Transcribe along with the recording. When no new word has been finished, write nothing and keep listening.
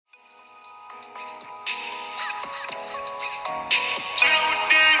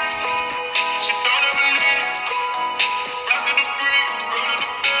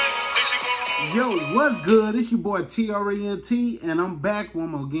What's good? It's your boy TRENT, and I'm back one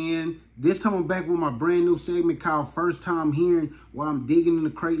more again. This time I'm back with my brand new segment called First Time Hearing, where I'm digging in the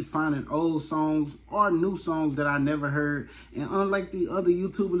crates, finding old songs or new songs that I never heard. And unlike the other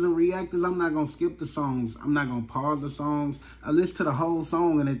YouTubers and reactors, I'm not going to skip the songs. I'm not going to pause the songs. I listen to the whole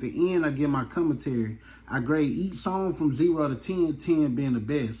song, and at the end, I give my commentary. I grade each song from 0 to 10, 10 being the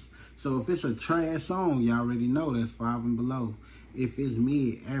best. So if it's a trash song, you already know that's 5 and below. If it's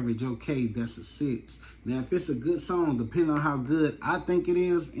mid, average, okay, that's a 6. Now, if it's a good song, depending on how good I think it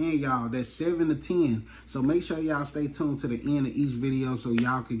is, and y'all, that's 7 to 10. So make sure y'all stay tuned to the end of each video so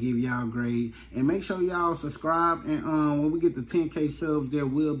y'all can give y'all grade. And make sure y'all subscribe. And when we get to 10K subs, there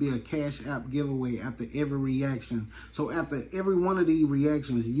will be a Cash App giveaway after every reaction. So after every one of these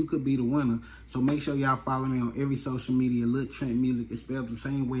reactions, you could be the winner. So make sure y'all follow me on every social media. Lil Trent Music is spelled the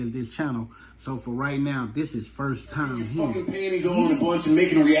same way as this channel. So for right now, this is First Time Hearing. Fucking panties on a bunch of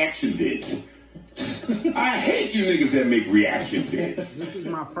making reaction vids. I hate you niggas that make reaction vids. This is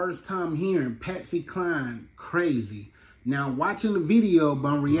my first time hearing Patsy Cline, Crazy. Now, watching the video, but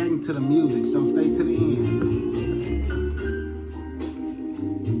I'm reacting to the music, so stay to the end.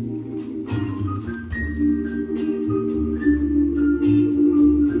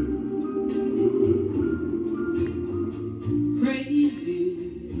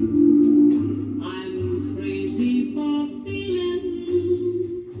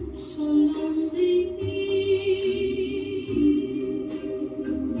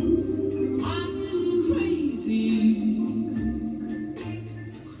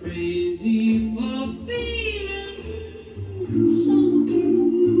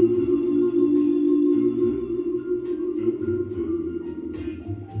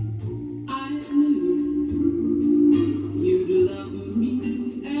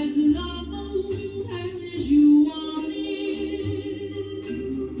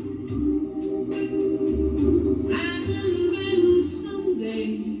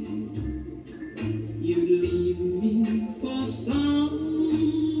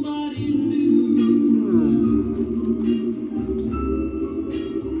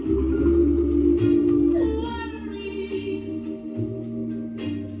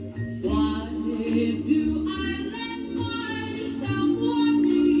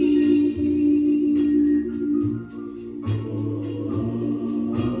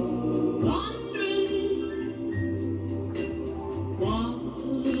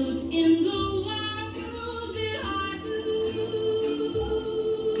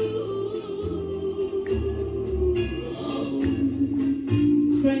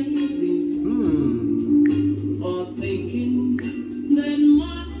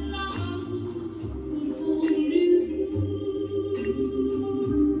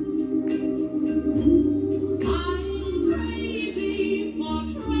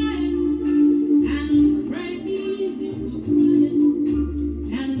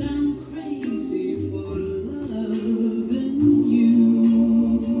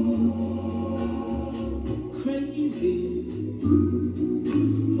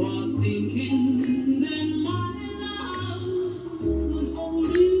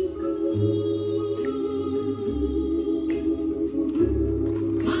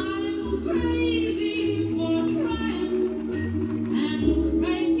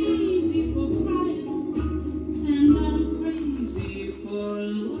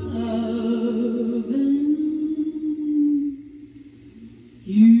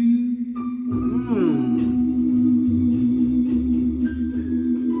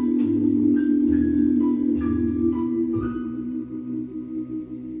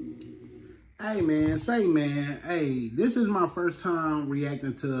 Hey, this is my first time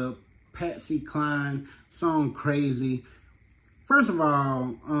reacting to Patsy Cline song Crazy. First of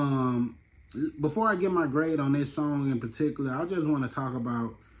all, before I get my grade on this song in particular, I just want to talk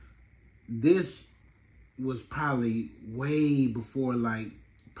about this was probably way before,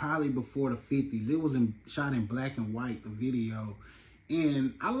 probably before the 50s. It was shot in black and white, the video.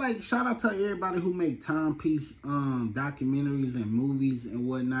 And shout out to everybody who make timepiece documentaries and movies and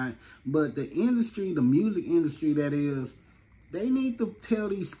whatnot. But the industry, the music industry that is, they need to tell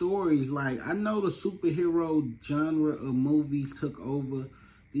these stories. Like, I know the superhero genre of movies took over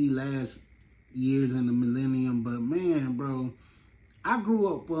the last years in the millennium. But man, bro, I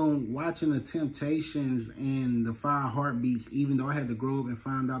grew up watching the Temptations and the Five Heartbeats, even though I had to grow up and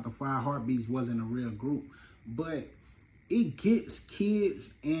find out the Five Heartbeats wasn't a real group. But it gets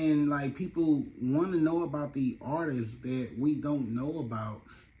kids and people want to know about the artists that we don't know about.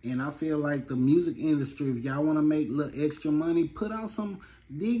 And I feel like the music industry, if y'all want to make a little extra money, put out some,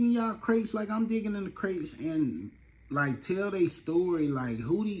 digging y'all crates like I'm digging in the crates and like tell their story. Like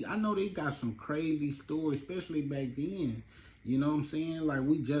I know they got some crazy stories, especially back then. You know what I'm saying? Like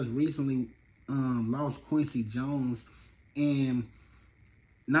we just recently lost Quincy Jones, and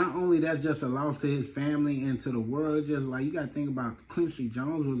not only that's just a loss to his family and to the world, it's just like you got to think about Quincy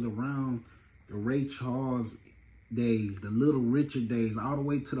Jones was around the Ray Charles days, the Little Richard days, all the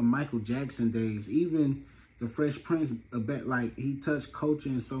way to the Michael Jackson days, even the Fresh Prince. Like he touched culture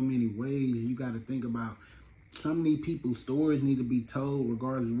in so many ways. You got to think about some of these people's stories need to be told,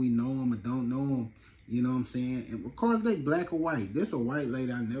 regardless if we know them or don't know them. You know what I'm saying? And of course, they black or white. This a white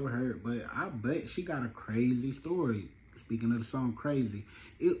lady I never heard, but I bet she got a crazy story. Speaking of the song Crazy,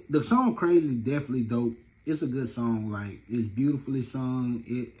 the song Crazy definitely dope. It's a good song. Like, it's beautifully sung.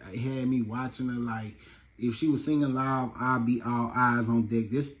 It had me watching her. Like, if she was singing live, I'd be all eyes on deck.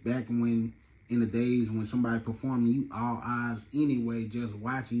 This back when, in the days when somebody performing, you all eyes anyway, just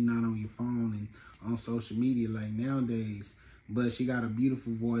watching, not on your phone and on social media like nowadays. But she got a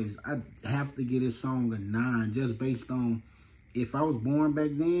beautiful voice. I have to give this song a 9, just based on, if I was born back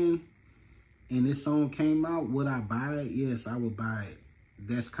then and this song came out, would I buy it? Yes, I would buy it.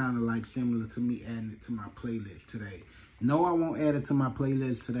 That's kind of like similar to me adding it to my playlist today. No, I won't add it to my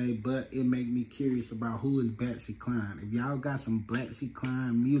playlist today, but it make me curious about who is Patsy Cline. If y'all got some Patsy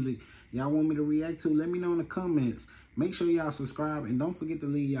Cline music y'all want me to react to, let me know in the comments. Make sure y'all subscribe, and don't forget to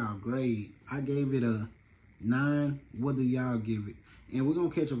leave y'all grade. I gave it a 9. What do y'all give it? And we're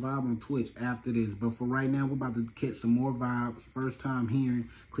going to catch a vibe on Twitch after this. But for right now, we're about to catch some more vibes. First time hearing.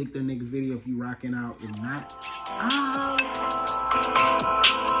 Click the next video if you rocking out. If not,